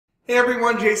Hey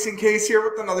everyone, Jason Case here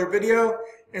with another video,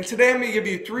 and today I'm going to give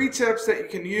you 3 tips that you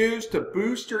can use to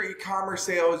boost your e-commerce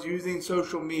sales using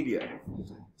social media.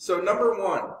 So number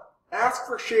 1, ask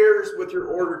for shares with your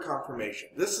order confirmation.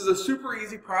 This is a super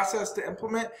easy process to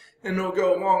implement and it'll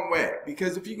go a long way,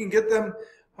 because if you can get them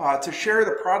to share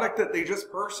the product that they just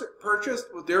purchased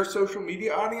with their social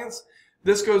media audience,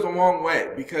 this goes a long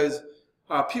way because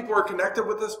people are connected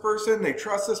with this person, they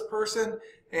trust this person,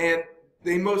 and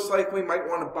they most likely might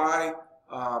want to buy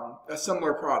a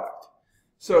similar product.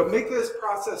 So make this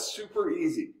process super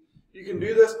easy. You can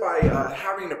do this by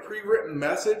having a pre-written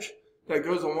message that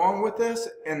goes along with this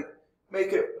and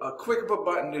make it a click of a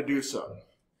button to do so.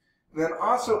 Then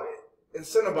also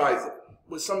incentivize it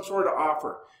with some sort of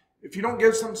offer. If you don't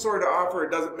give some sort of offer, it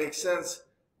doesn't make sense,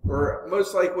 or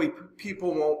most likely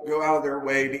people won't go out of their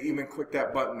way to even click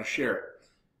that button to share it.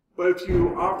 But if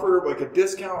you offer like a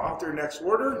discount off their next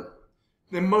order,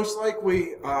 then most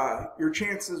likely your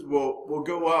chances will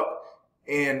go up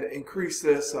and increase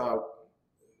this,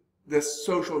 this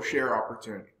social share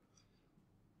opportunity.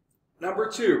 Number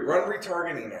 2, run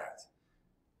retargeting ads.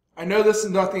 I know this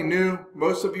is nothing new.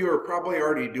 Most of you are probably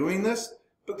already doing this,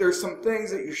 but there's some things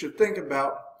that you should think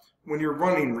about when you're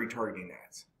running retargeting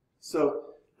ads. So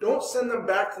don't send them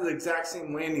back to the exact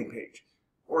same landing page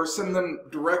or send them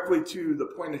directly to the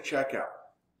point of checkout.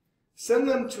 Send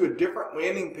them to a different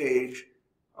landing page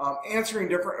answering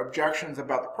different objections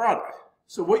about the product.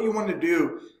 So what you want to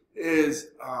do is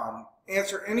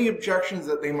answer any objections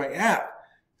that they might have.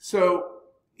 So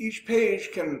each page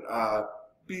can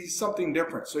be something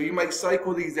different. So you might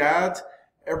cycle these ads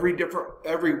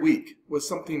every week with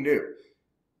something new.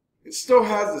 It still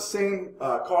has the same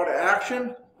call to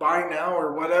action, buy now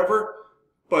or whatever,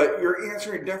 but you're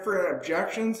answering different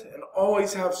objections, and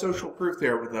always have social proof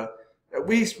there with at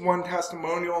least 1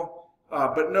 testimonial,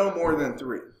 but no more than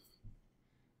 3.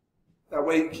 That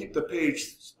way you keep the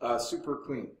page super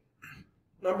clean.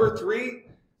 Number 3,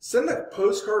 send a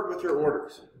postcard with your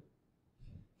orders.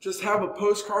 Just have a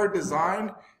postcard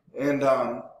designed and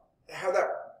have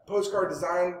that postcard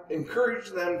design encourage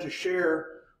them to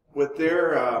share with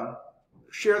their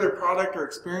product or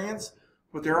experience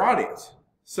with their audience.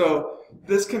 So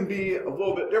this can be a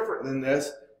little bit different than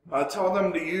this. Tell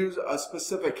them to use a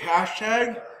specific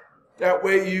hashtag. That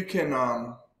way you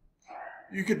can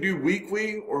you could do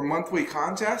weekly or monthly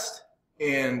contests,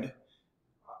 and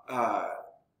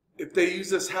if they use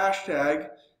this hashtag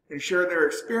and share their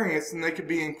experience, then they could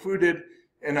be included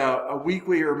in a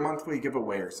weekly or monthly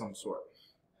giveaway or some sort.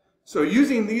 So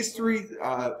using these three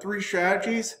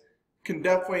strategies can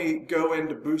definitely go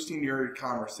into boosting your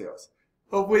e-commerce sales.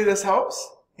 Hopefully this helps,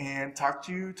 and talk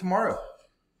to you tomorrow.